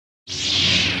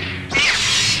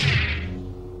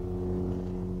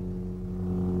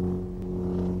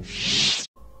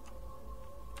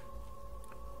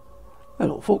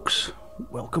Hello folks,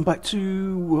 welcome back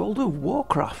to World of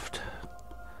Warcraft.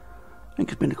 I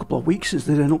think it's been a couple of weeks since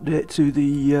they did an update to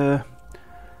the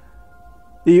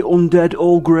Undead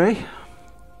Olgrey.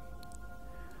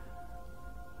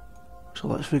 So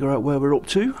let's figure out where we're up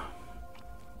to.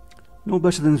 No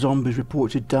better than zombies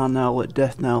reported down now at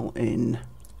Death Knell in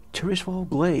Tirisfal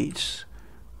Glades.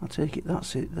 I take it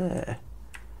that's it there.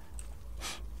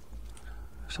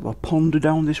 Let's have a ponder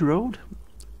down this road.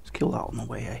 Let's kill that on the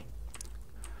way, eh?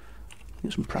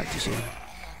 Get some practice in.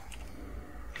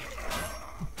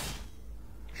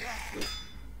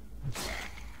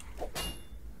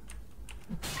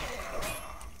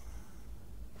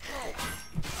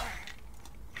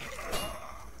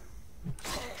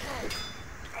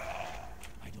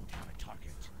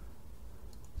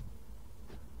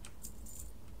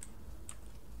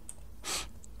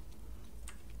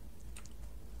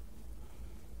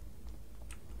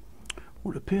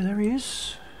 Would appear there he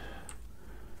is.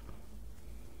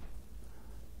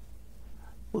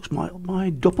 Looks my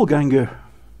doppelganger.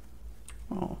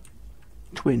 Oh,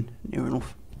 twin, near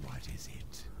enough. What is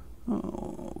it?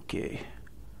 Oh, okay.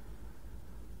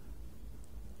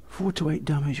 4 to 8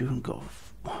 damage. You haven't got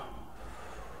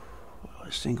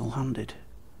single-handed.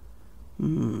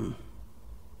 I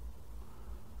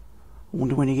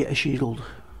wonder when you get a shield.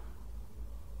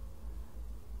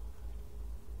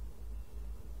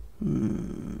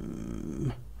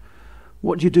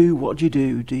 What do you do? What do you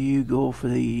do? Do you go for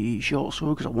the short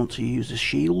sword because I want to use the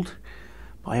shield,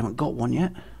 but I haven't got one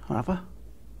yet, have I?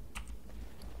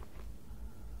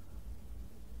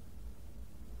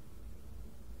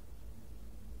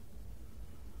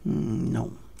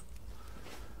 No.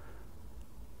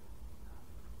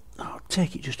 I'll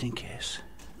take it just in case.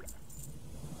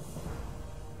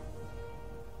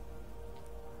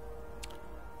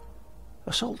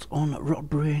 Assault on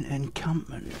Rotbrain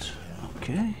encampment.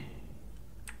 Okay.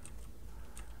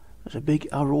 There's a big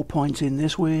arrow pointing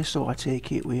this way, so I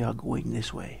take it we are going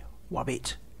this way.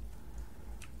 Wabbit.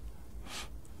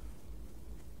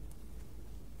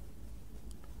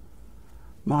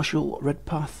 Marshall,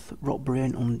 Redpath,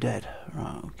 Rotbrain, Undead.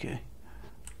 Right, okay.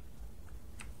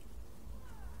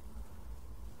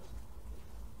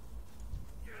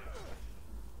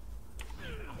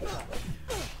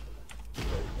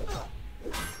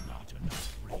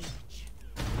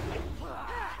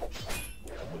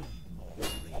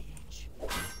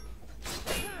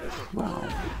 Wow,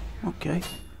 okay.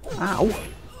 Ow!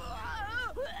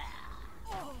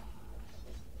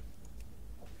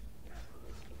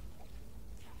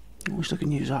 At least I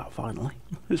can use that finally.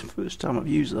 It's the first time I've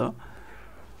used that.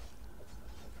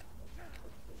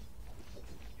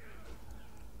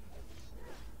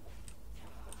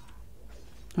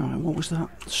 Alright, what was that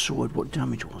sword? What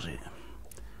damage was it?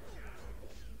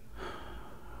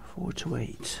 4 to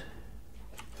 8.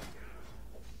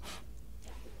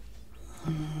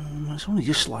 It's only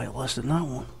just slightly less than that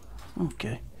one.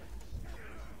 Okay.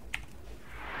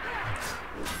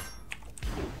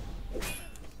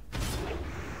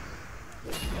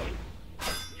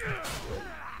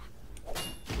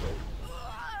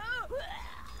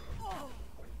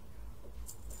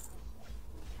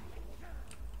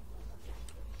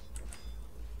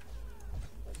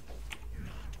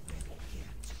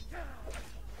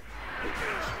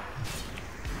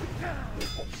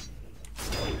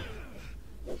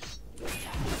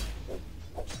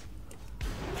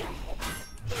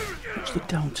 What's the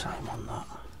downtime on that?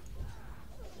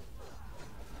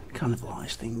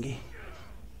 Cannibalise thingy.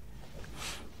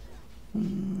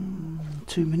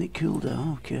 2-minute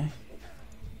cooldown, okay.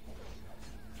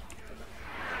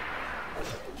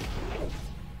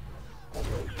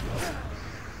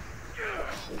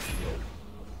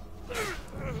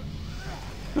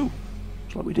 Oh,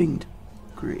 it's like we dinged.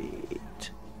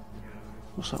 Great.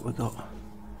 What's that we got?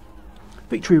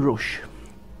 Victory Rush.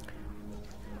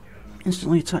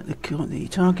 Instantly attack the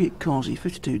target, causing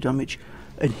 52 damage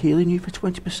and healing you for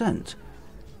 20%.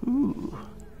 Ooh.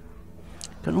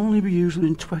 Can only be used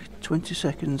within 20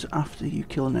 seconds after you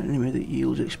kill an enemy that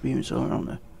yields experience or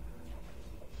honor.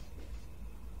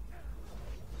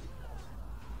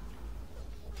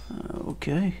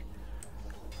 Okay.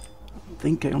 I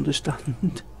think I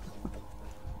understand.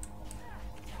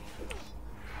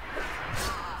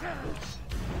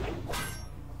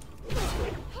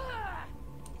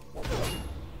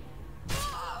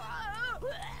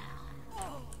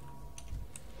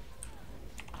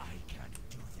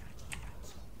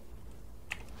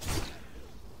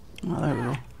 Oh, there we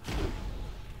go.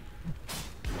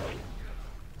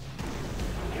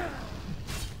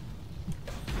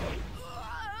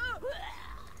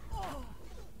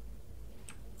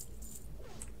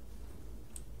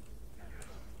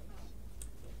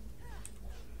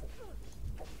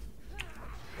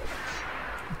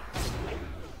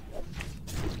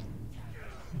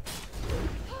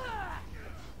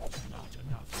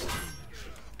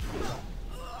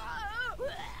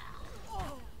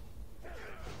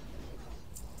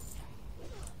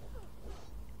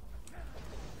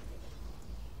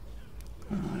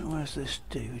 where's this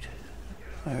dude?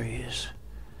 There he is.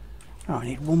 Oh, I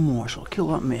need one more, so I'll kill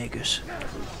that Magus.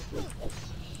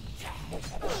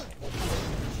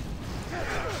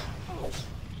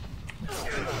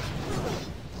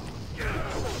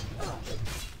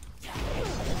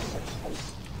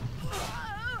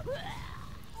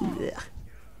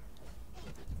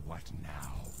 What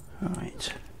now?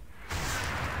 Right.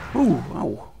 Oh,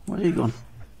 ow. Where's he gone?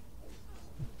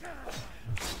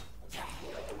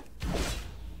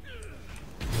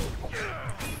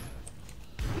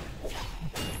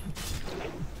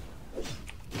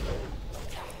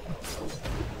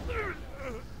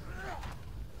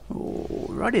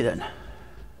 Alrighty then.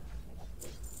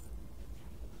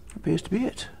 Appears to be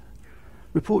it.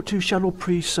 Report to Shadow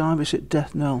Priest service at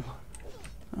Death Knell.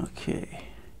 Okay.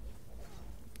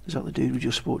 Is that the dude we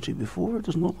just spoke to before? It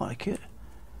doesn't look like it.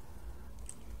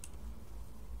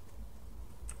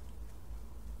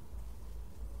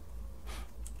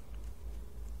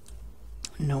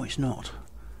 No, it's not.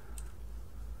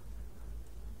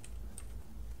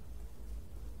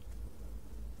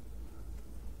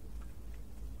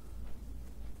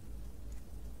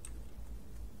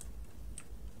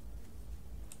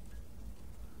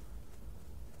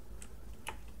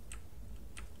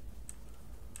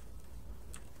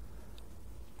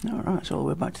 Alright, so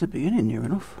we're back to the beginning near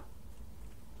enough.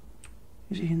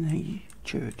 Is he in the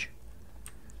church?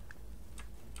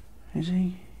 Is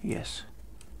he? Yes.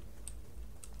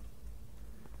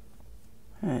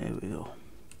 There we go.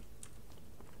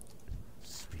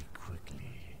 Speak quickly.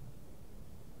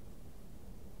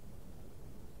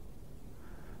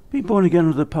 Being born again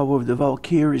under the power of the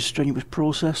Valkyrie is a strenuous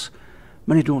process.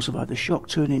 Many don't survive the shock,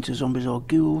 turning into zombies or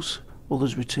ghouls.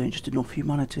 Others retain just enough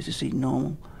humanity to seem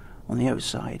normal on the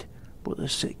outside, but they're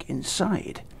sick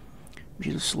inside. We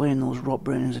should have slain those rot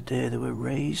brains the day they were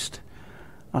raised.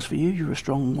 As for you, you're a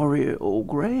strong warrior,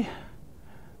 Olgrey.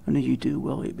 And if you do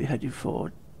well, you'll be headed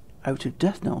for out of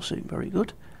Death Knell soon. Very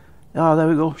good. Ah, there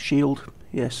we go. Shield.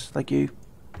 Yes, thank you.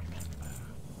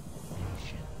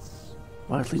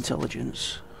 Vital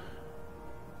intelligence.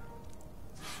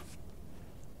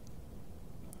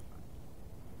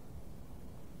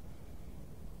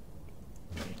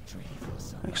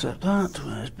 Accept that.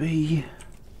 Where's B?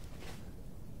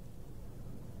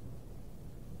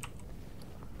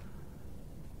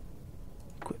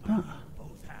 Equip that.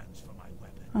 Both hands for my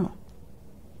weapon. Oh.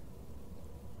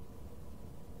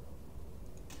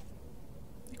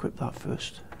 Equip that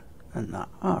first. And that.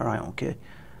 Alright, okay.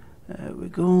 There we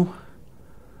go.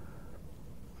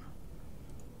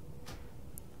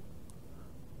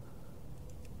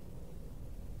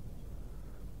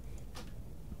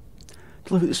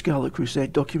 Deliver the Scarlet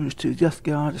Crusade documents to Death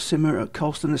Guard, Simmer at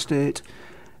Colston Estate,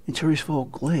 in Terrisford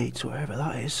Glades, wherever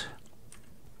that is.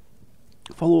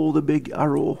 Follow the big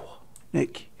arrow,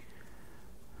 Nick.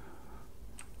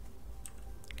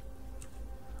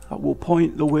 That will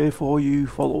point the way for you,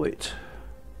 follow it.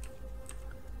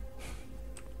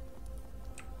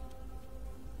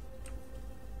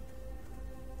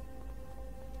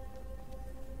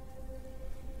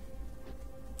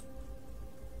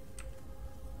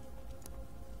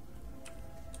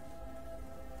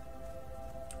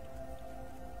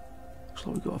 Looks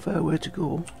like we've got a fair way to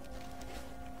go.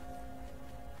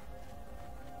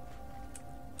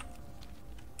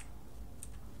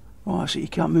 Oh, I see, you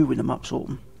can't move when the map's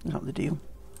open. Is that the deal?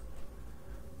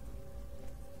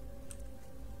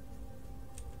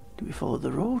 Do we follow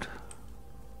the road?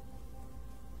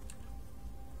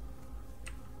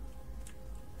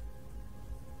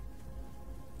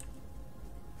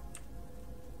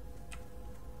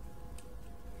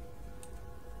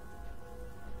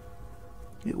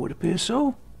 It would appear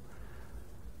so.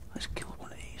 Let's kill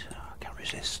one of these. Oh, I can't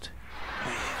resist.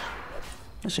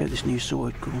 Let's see how this new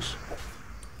sword goes.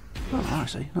 Oh, I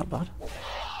see. Not bad.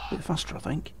 A bit faster, I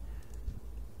think.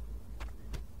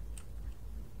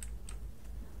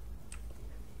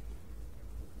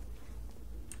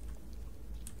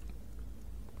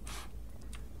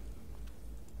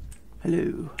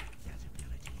 Hello.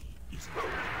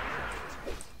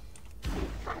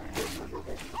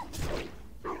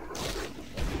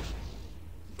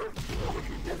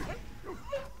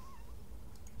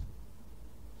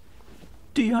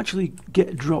 Do you actually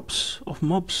get drops off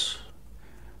mobs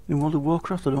in World of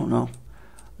Warcraft? I don't know.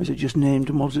 Is it just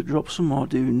named mobs that drop some, or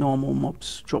do normal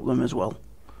mobs drop them as well?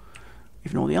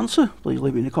 If you know the answer, please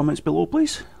leave it in the comments below,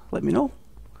 please. Let me know.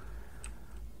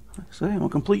 Like I say, I'm a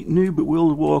complete noob at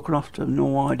World of Warcraft. I have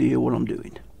no idea what I'm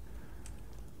doing.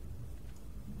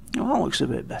 Oh, that looks a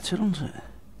bit better, doesn't it?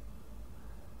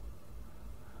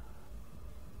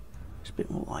 It's a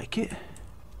bit more like it.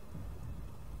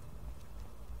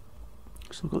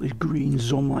 Still got these green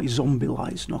like zombie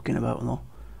lights knocking about though.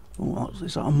 Oh,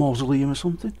 is that a mausoleum or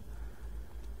something?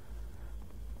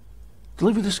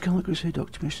 Deliver the Scarlet Crusade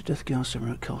doc to Mr. Deathguard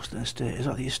Severin at Colston Estate. Is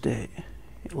that the estate?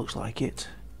 It looks like it.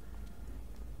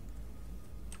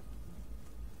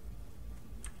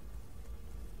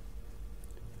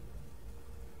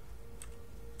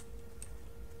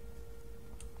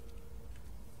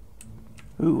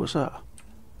 Ooh, what's that?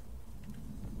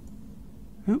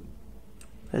 Ooh.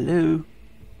 Hello.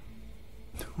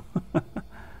 I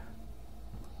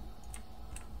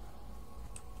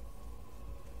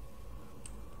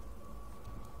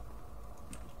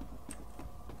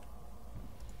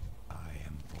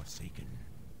am forsaken.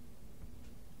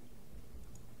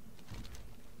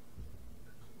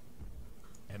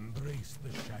 Embrace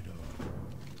the shadow.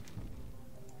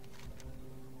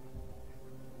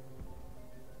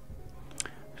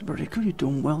 Very good, you've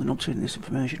done well in obtaining this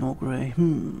information, Olgrey.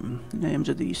 Names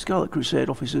of the Scarlet Crusade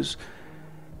officers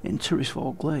in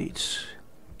Tirisfal Glades.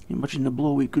 Imagine the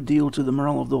blow we could deal to the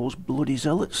morale of those bloody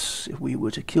zealots if we were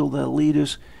to kill their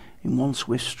leaders in one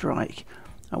swift strike.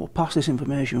 I will pass this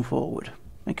information forward.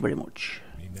 Thank you very much.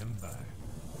 Remember,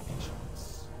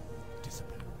 patience,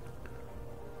 discipline.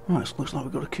 Right, so looks like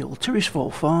we've got to kill the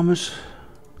Tirisfal farmers.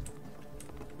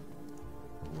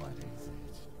 What is it?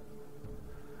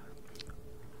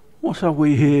 What have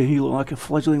we here? You look like a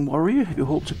fledgling warrior. If you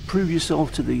hope to prove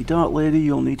yourself to the Dark Lady,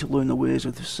 you'll need to learn the ways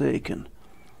of the Forsaken.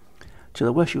 To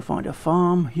the west you'll find a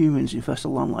farm. Humans infest the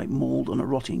land like mould on a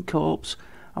rotting corpse.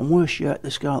 And worse yet,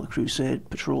 the Scarlet Crusade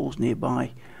patrols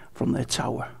nearby from their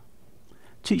tower.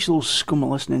 Teach those scum a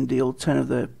lesson and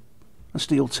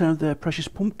steal 10 of their precious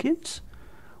pumpkins?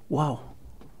 Wow.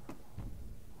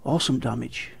 Awesome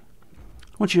damage.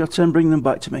 Once you have 10, bring them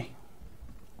back to me.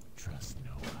 Trust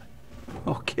no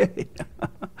one. Okay.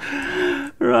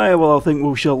 Right, well I think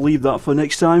we shall leave that for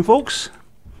next time, folks.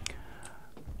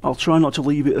 I'll try not to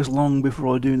leave it as long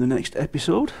before I do the next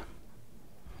episode.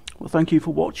 Well, thank you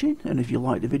for watching, and if you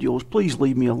like the videos, please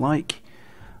leave me a like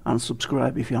and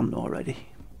subscribe if you haven't already.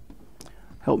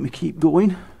 Help me keep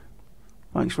going.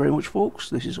 Thanks very much,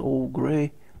 folks. This is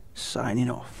Olgrey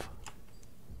signing off.